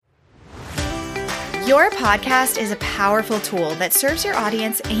Your podcast is a powerful tool that serves your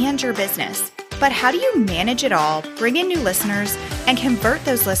audience and your business. But how do you manage it all, bring in new listeners, and convert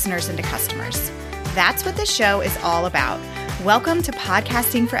those listeners into customers? That's what this show is all about. Welcome to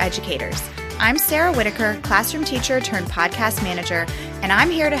Podcasting for Educators. I'm Sarah Whitaker, classroom teacher turned podcast manager, and I'm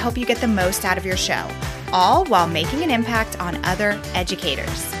here to help you get the most out of your show, all while making an impact on other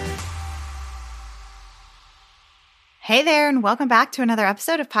educators. Hey there, and welcome back to another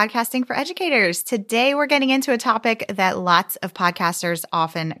episode of Podcasting for Educators. Today, we're getting into a topic that lots of podcasters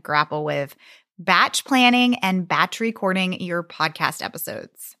often grapple with: batch planning and batch recording your podcast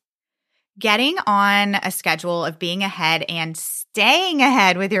episodes. Getting on a schedule of being ahead and staying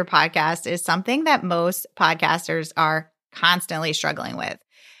ahead with your podcast is something that most podcasters are constantly struggling with.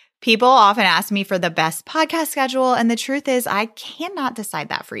 People often ask me for the best podcast schedule, and the truth is I cannot decide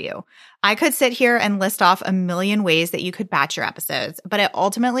that for you. I could sit here and list off a million ways that you could batch your episodes, but it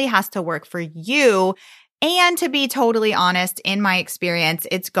ultimately has to work for you. And to be totally honest, in my experience,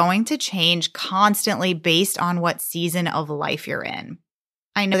 it's going to change constantly based on what season of life you're in.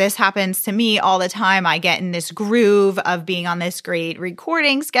 I know this happens to me all the time. I get in this groove of being on this great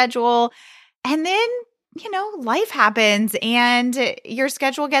recording schedule, and then life happens and your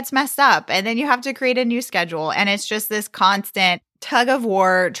schedule gets messed up, and then you have to create a new schedule. And it's just this constant tug of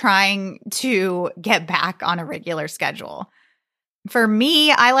war trying to get back on a regular schedule. For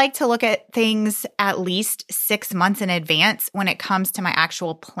me, I like to look at things at least 6 months in advance when it comes to my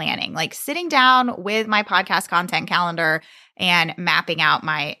actual planning, like sitting down with my podcast content calendar and mapping out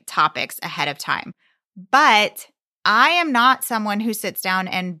my topics ahead of time. But I am not someone who sits down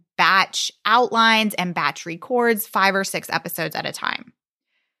and batch outlines and batch records 5 or 6 episodes at a time.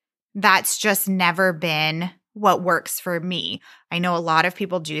 That's just never been what works for me. I know a lot of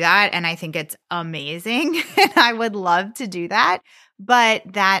people do that, and I think it's amazing, and I would love to do that, but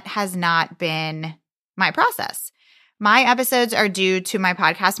that has not been my process. My episodes are due to my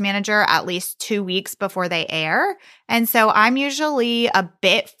podcast manager at least 2 weeks before they air. And so I'm usually a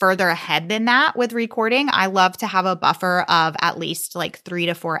bit further ahead than that with recording. I love to have a buffer of at least like 3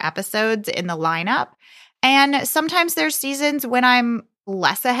 to 4 episodes in the lineup. And sometimes there's seasons when I'm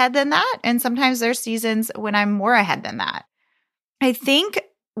less ahead than that. And sometimes there's seasons when I'm more ahead than that. I think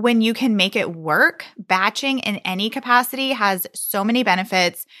when you can make it work, batching in any capacity has so many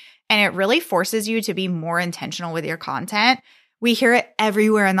benefits. And it really forces you to be more intentional with your content. We hear it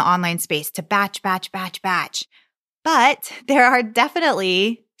everywhere in the online space to batch. But there are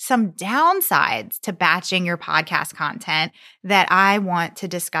definitely some downsides to batching your podcast content that I want to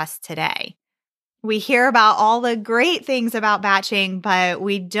discuss today. We hear about all the great things about batching, but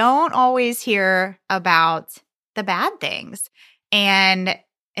we don't always hear about the bad things. And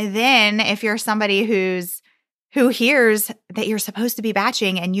then if you're somebody who hears that you're supposed to be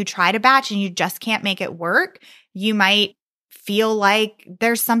batching and you try to batch and you just can't make it work, you might feel like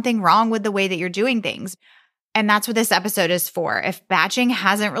there's something wrong with the way that you're doing things. And that's what this episode is for. If batching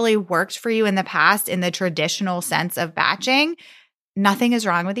hasn't really worked for you in the past in the traditional sense of batching, nothing is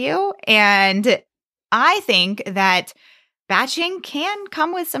wrong with you. And I think that batching can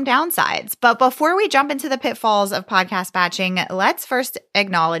come with some downsides. But before we jump into the pitfalls of podcast batching, let's first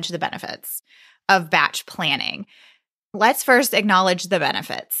acknowledge the benefits of batch planning. Let's first acknowledge the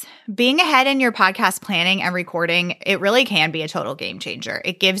benefits. Being ahead in your podcast planning and recording, it really can be a total game changer.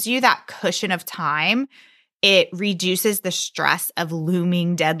 It gives you that cushion of time. It reduces the stress of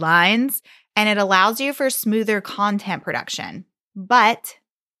looming deadlines, and it allows you for smoother content production. But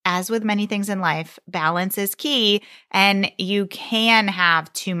as with many things in life, balance is key, and you can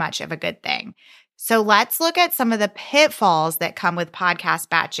have too much of a good thing. So let's look at some of the pitfalls that come with podcast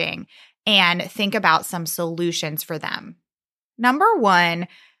batching and think about some solutions for them. Number one,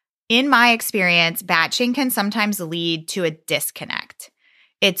 in my experience, batching can sometimes lead to a disconnect.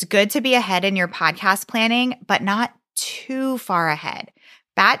 It's good to be ahead in your podcast planning, but not too far ahead.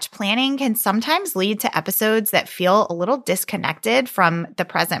 Batch planning can sometimes lead to episodes that feel a little disconnected from the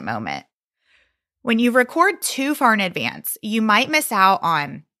present moment. When you record too far in advance, you might miss out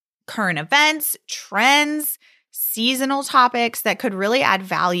on current events, trends, seasonal topics that could really add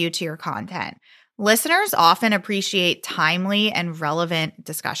value to your content. Listeners often appreciate timely and relevant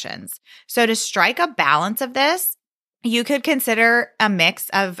discussions. So to strike a balance of this, you could consider a mix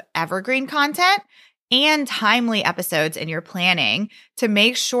of evergreen content and timely episodes in your planning to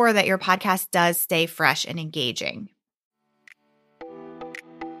make sure that your podcast does stay fresh and engaging.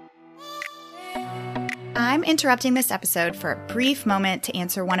 I'm interrupting this episode for a brief moment to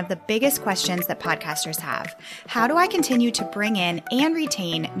answer one of the biggest questions that podcasters have. How do I continue to bring in and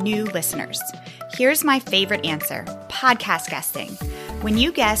retain new listeners? Here's my favorite answer: podcast guesting. When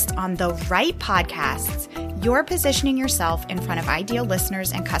you guest on the right podcasts, you're positioning yourself in front of ideal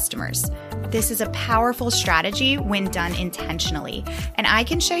listeners and customers. This is a powerful strategy when done intentionally, and I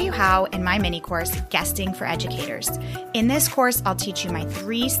can show you how in my mini course, Guesting for Educators. In this course, I'll teach you my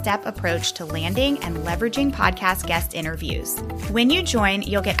 3-step approach to landing and leveraging podcast guest interviews. When you join,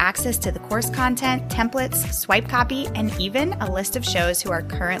 you'll get access to the course content, templates, swipe copy, and even a list of shows who are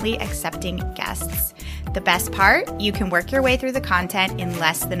currently accepting guests. The best part, you can work your way through the content in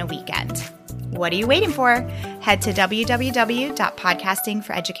less than a weekend. What are you waiting for? Head to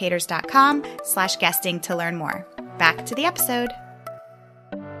www.podcastingforeducators.com/guesting to learn more. Back to the episode.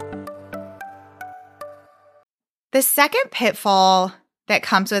 The second pitfall that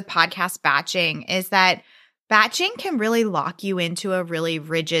comes with podcast batching is that batching can really lock you into a really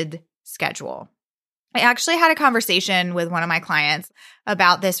rigid schedule. I actually had a conversation with one of my clients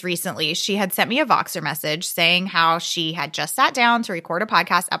about this recently. She had sent me a Voxer message saying how she had just sat down to record a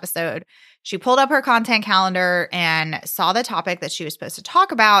podcast episode. She pulled up her content calendar and saw the topic that she was supposed to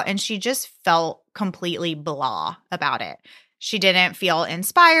talk about, and she just felt completely blah about it. She didn't feel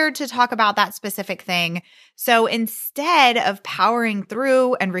inspired to talk about that specific thing. So instead of powering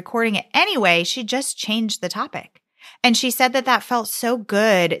through and recording it anyway, she just changed the topic. And she said that that felt so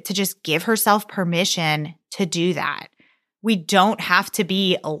good to just give herself permission to do that. We don't have to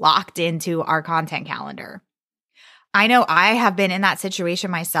be locked into our content calendar. I know I have been in that situation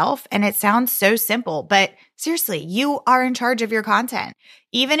myself, and it sounds so simple, but seriously, you are in charge of your content.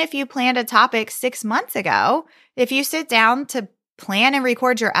 Even if you planned a topic 6 months ago, if you sit down to plan and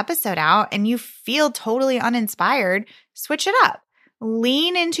record your episode out and you feel totally uninspired, switch it up.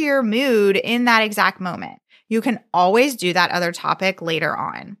 Lean into your mood in that exact moment. You can always do that other topic later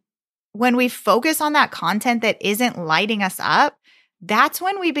on. When we focus on that content that isn't lighting us up, that's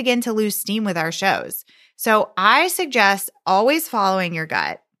when we begin to lose steam with our shows. So I suggest always following your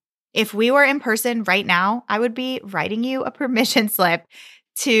gut. If we were in person right now, I would be writing you a permission slip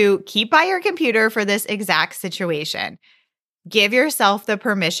to keep by your computer for this exact situation. Give yourself the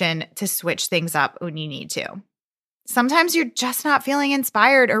permission to switch things up when you need to. Sometimes you're just not feeling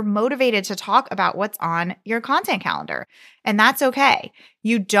inspired or motivated to talk about what's on your content calendar, and that's okay.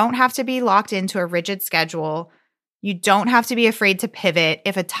 You don't have to be locked into a rigid schedule. You don't have to be afraid to pivot.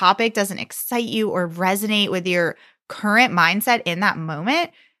 If a topic doesn't excite you or resonate with your current mindset in that moment,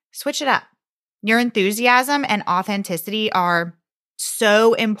 switch it up. Your enthusiasm and authenticity are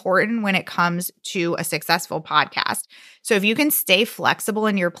so important when it comes to a successful podcast. So if you can stay flexible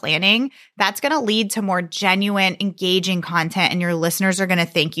in your planning, that's going to lead to more genuine, engaging content, and your listeners are going to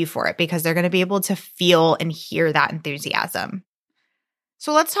thank you for it because they're going to be able to feel and hear that enthusiasm.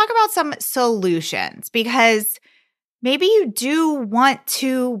 So let's talk about some solutions, because maybe you do want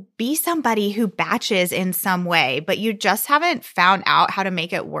to be somebody who batches in some way, but you just haven't found out how to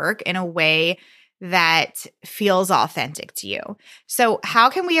make it work in a way that feels authentic to you. So how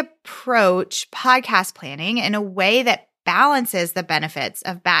can we approach podcast planning in a way that balances the benefits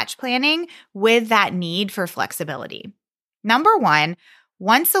of batch planning with that need for flexibility? Number one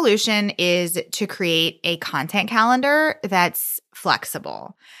solution is to create a content calendar that's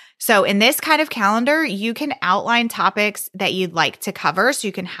flexible. So in this kind of calendar, you can outline topics that you'd like to cover, so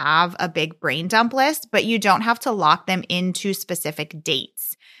you can have a big brain dump list, but you don't have to lock them into specific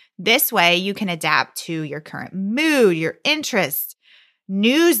dates. This way, you can adapt to your current mood, your interests,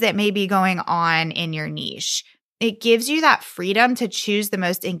 news that may be going on in your niche. It gives you that freedom to choose the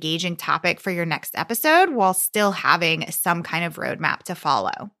most engaging topic for your next episode while still having some kind of roadmap to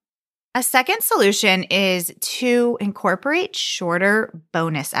follow. A second solution is to incorporate shorter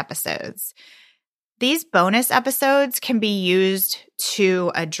bonus episodes. These bonus episodes can be used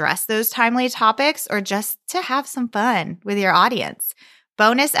to address those timely topics or just to have some fun with your audience.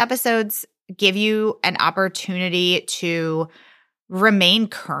 Bonus episodes give you an opportunity to remain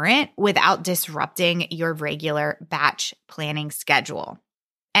current without disrupting your regular batch planning schedule.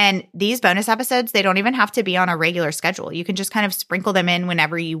 And these bonus episodes, they don't even have to be on a regular schedule. You can just kind of sprinkle them in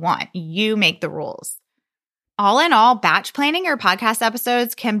whenever you want. You make the rules. All in all, batch planning your podcast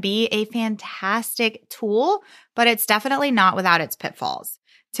episodes can be a fantastic tool, but it's definitely not without its pitfalls.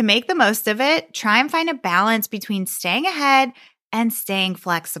 To make the most of it, try and find a balance between staying ahead and staying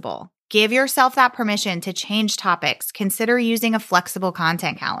flexible. Give yourself that permission to change topics. Consider using a flexible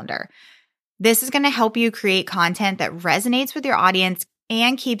content calendar. This is going to help you create content that resonates with your audience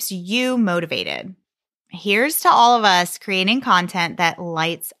and keeps you motivated. Here's to all of us creating content that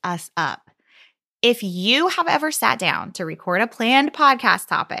lights us up. If you have ever sat down to record a planned podcast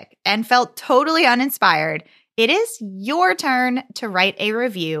topic and felt totally uninspired, it is your turn to write a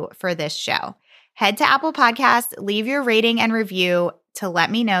review for this show. Head to Apple Podcasts, leave your rating and review, to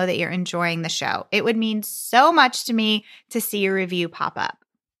let me know that you're enjoying the show. It would mean so much to me to see your review pop up.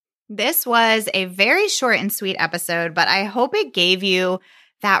 This was a very short and sweet episode, but I hope it gave you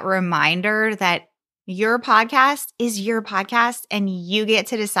that reminder that your podcast is your podcast and you get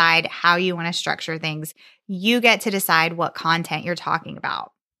to decide how you want to structure things. You get to decide what content you're talking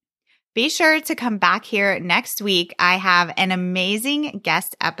about. Be sure to come back here next week. I have an amazing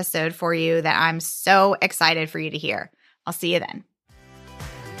guest episode for you that I'm so excited for you to hear. I'll see you then.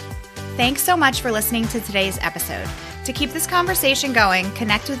 Thanks so much for listening to today's episode. To keep this conversation going,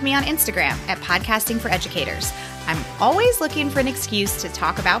 connect with me on Instagram at Podcasting for Educators. I'm always looking for an excuse to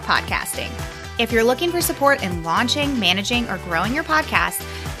talk about podcasting. If you're looking for support in launching, managing, or growing your podcast,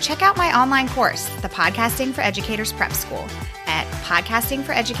 check out my online course, the Podcasting for Educators Prep School, at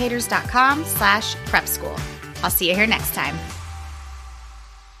podcastingforeducators.com/prep school. I'll see you here next time.